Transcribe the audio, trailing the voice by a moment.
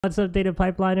What's up, data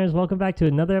pipeliners? Welcome back to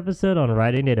another episode on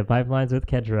Writing Data Pipelines with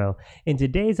Kedro. In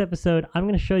today's episode, I'm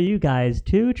going to show you guys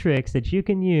 2 tricks that you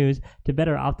can use to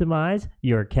better optimize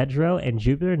your Kedro and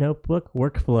Jupyter Notebook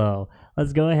workflow.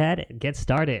 Let's go ahead and get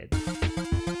started.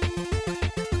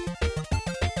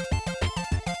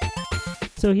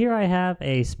 So here I have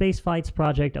a space flights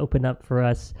project open up for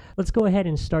us. Let's go ahead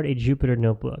and start a Jupyter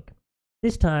Notebook.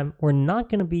 This time, we're not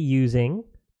going to be using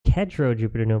Kedro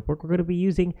Jupyter Notebook. We're going to be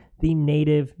using the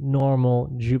native normal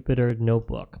Jupyter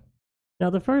Notebook. Now,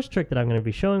 the first trick that I'm going to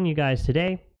be showing you guys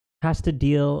today has to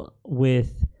deal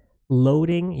with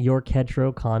loading your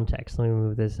Kedro context. Let me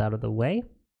move this out of the way.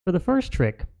 For the first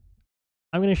trick,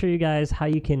 I'm going to show you guys how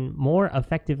you can more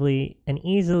effectively and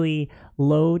easily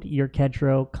load your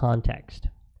Kedro context.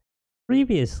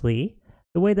 Previously,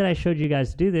 the way that I showed you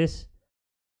guys to do this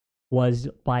was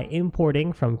by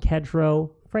importing from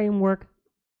Kedro framework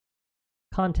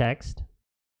context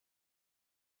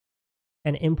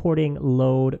and importing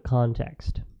load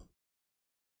context.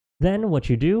 Then what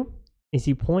you do is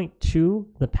you point to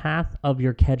the path of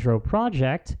your Kedro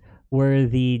project where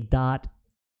the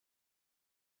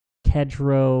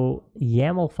 .kedro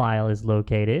YAML file is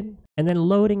located, and then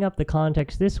loading up the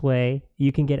context this way,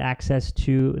 you can get access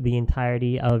to the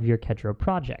entirety of your Kedro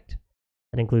project.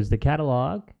 That includes the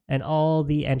catalog and all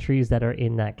the entries that are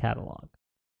in that catalog.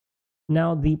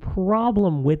 Now, the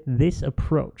problem with this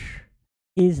approach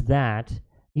is that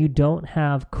you don't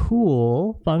have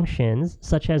cool functions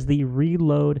such as the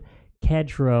reload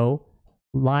Kedro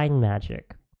line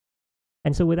magic.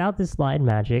 And so without this line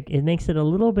magic, it makes it a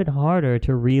little bit harder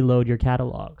to reload your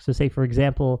catalog. So say, for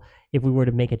example, if we were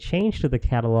to make a change to the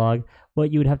catalog,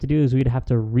 what you would have to do is we'd have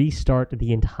to restart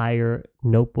the entire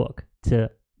notebook to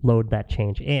load that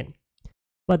change in.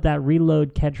 But that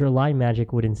reload Kedro line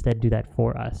magic would instead do that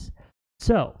for us.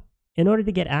 So, in order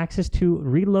to get access to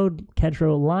reload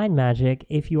Kedro line magic,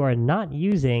 if you are not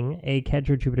using a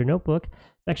Kedro Jupyter Notebook,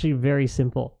 it's actually very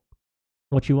simple.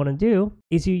 What you want to do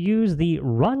is you use the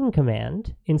run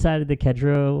command inside of the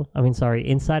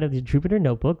inside of the Jupyter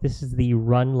Notebook. This is the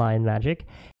run line magic,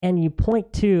 and you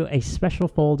point to a special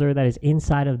folder that is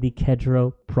inside of the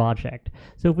Kedro project.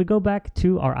 So if we go back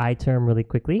to our iTerm really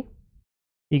quickly,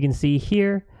 you can see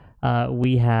here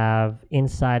we have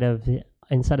inside of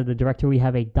the directory, we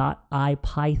have a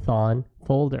 .ipython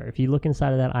folder. If you look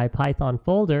inside of that IPython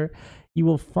folder, you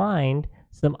will find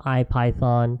some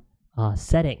IPython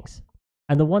settings.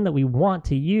 And the one that we want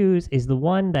to use is the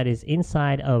one that is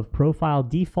inside of profile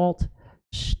default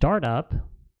startup.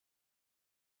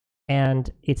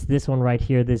 And it's this one right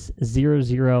here, this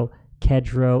 00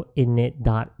 kedro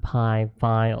init.py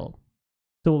file.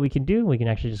 So what we can do, we can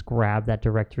actually just grab that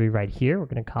directory right here. We're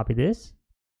going to copy this.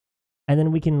 And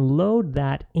then we can load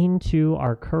that into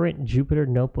our current Jupyter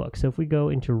Notebook. So if we go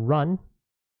into run,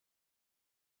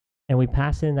 and we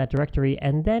pass in that directory,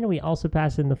 and then we also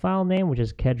pass in the file name, which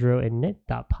is kedro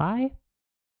init.py,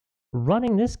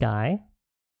 running this guy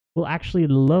will actually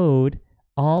load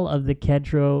all of the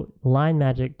Kedro line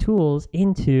magic tools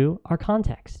into our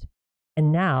context.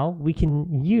 And now we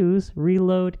can use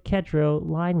reload Kedro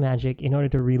line magic in order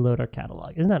to reload our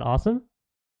catalog. Isn't that awesome?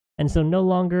 And so no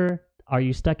longer are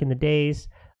you stuck in the days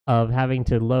of having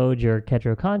to load your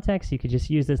Kedro context. You could just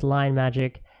use this line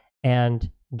magic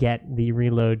and get the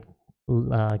reload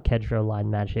Kedro line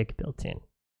magic built in.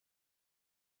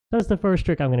 That's the first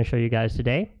trick I'm going to show you guys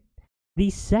today. The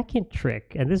second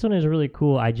trick, and this one is really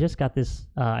cool. I just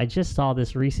saw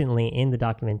this recently in the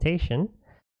documentation.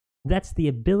 That's the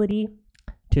ability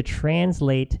to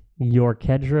translate your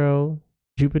Kedro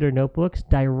Jupyter Notebooks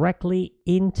directly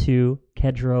into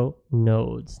Kedro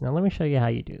nodes. Now let me show you how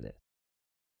you do this.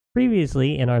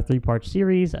 Previously, in our 3-part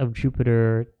series of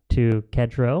Jupyter to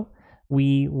Kedro,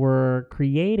 we were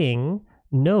creating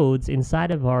nodes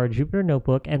inside of our Jupyter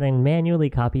Notebook and then manually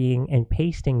copying and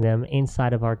pasting them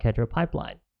inside of our Kedro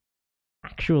pipeline.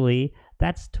 Actually,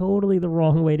 that's totally the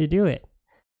wrong way to do it.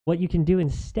 What you can do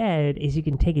instead is you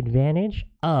can take advantage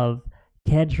of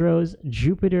Kedro's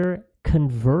Jupyter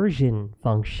conversion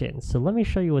function. So let me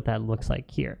show you what that looks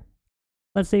like here.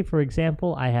 Let's say, for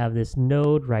example, I have this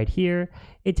node right here.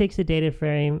 It takes a data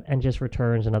frame and just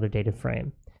returns another data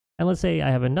frame. And let's say I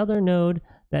have another node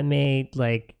that may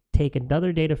take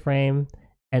another data frame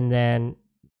and then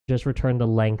just return the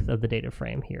length of the data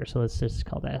frame here. So let's just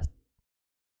call that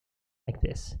like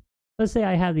this. Let's say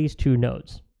I have these 2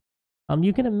 nodes.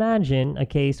 You can imagine a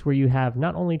case where you have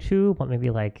not only 2, but maybe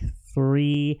like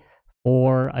 3,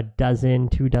 4, a dozen,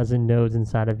 2 dozen nodes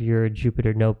inside of your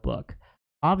Jupyter Notebook.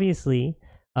 Obviously,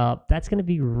 that's going to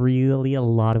be really a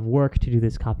lot of work to do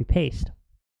this copy paste.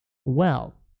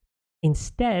 Well,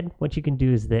 Instead, what you can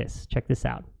do is this. Check this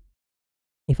out.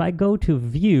 If I go to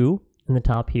View in the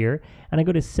top here, and I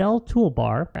go to Cell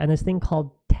Toolbar, and this thing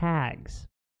called Tags.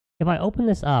 If I open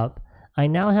this up, I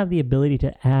now have the ability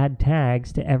to add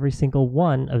tags to every single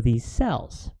one of these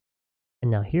cells.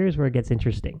 And now here's where it gets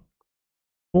interesting.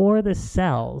 For the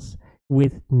cells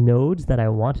with nodes that I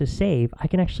want to save, I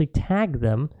can actually tag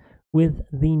them with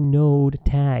the node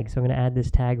tag. So I'm going to add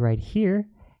this tag right here,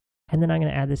 and then I'm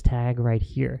going to add this tag right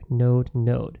here, node.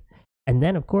 And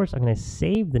then, of course, I'm going to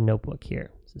save the notebook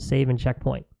here. So save and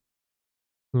checkpoint.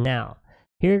 Now,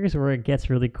 here's where it gets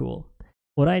really cool.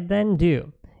 What I then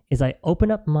do is I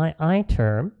open up my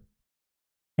iTerm,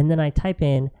 and then I type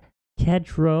in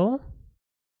Kedro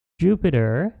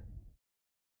Jupyter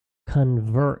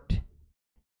convert.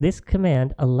 This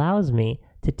command allows me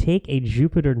to take a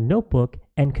Jupyter notebook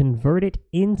and convert it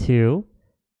into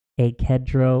a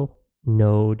Kedro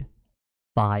node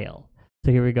file.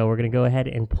 So here we go. We're going to go ahead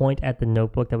and point at the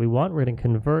notebook that we want. We're going to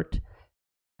convert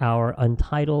our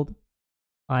untitled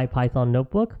IPython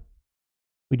notebook.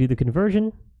 We do the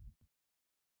conversion,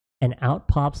 and out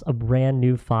pops a brand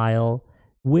new file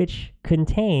which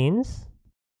contains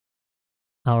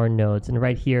our nodes. And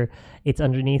right here, it's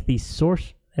underneath the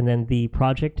source and then the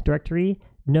project directory,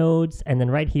 nodes, and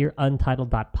then right here,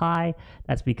 untitled.py.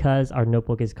 That's because our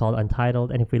notebook is called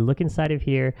Untitled. And if we look inside of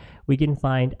here, we can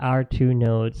find our two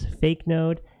nodes, fake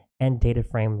node and data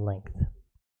frame length.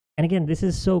 And again, this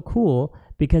is so cool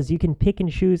because you can pick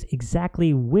and choose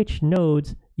exactly which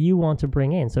nodes you want to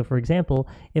bring in. So for example,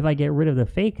 if I get rid of the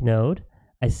fake node,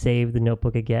 I save the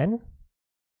notebook again,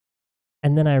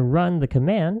 and then I run the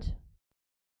command.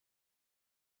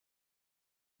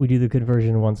 We do the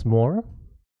conversion once more,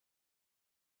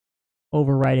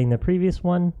 overwriting the previous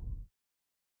one.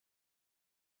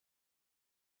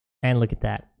 And look at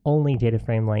that. Only data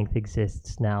frame length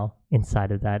exists now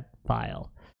inside of that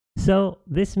file. So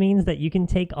this means that you can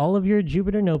take all of your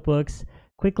Jupyter notebooks,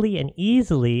 quickly and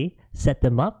easily set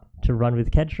them up to run with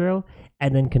Kedro,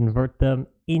 and then convert them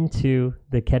into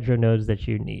the Kedro nodes that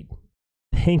you need.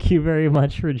 Thank you very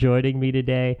much for joining me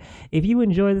today. If you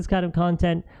enjoy this kind of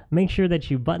content, make sure that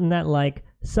you button that like,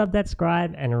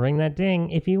 subscribe, and ring that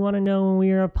ding if you want to know when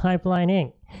we are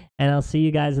pipelining. And I'll see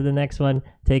you guys in the next one.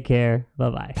 Take care.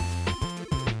 Bye-bye.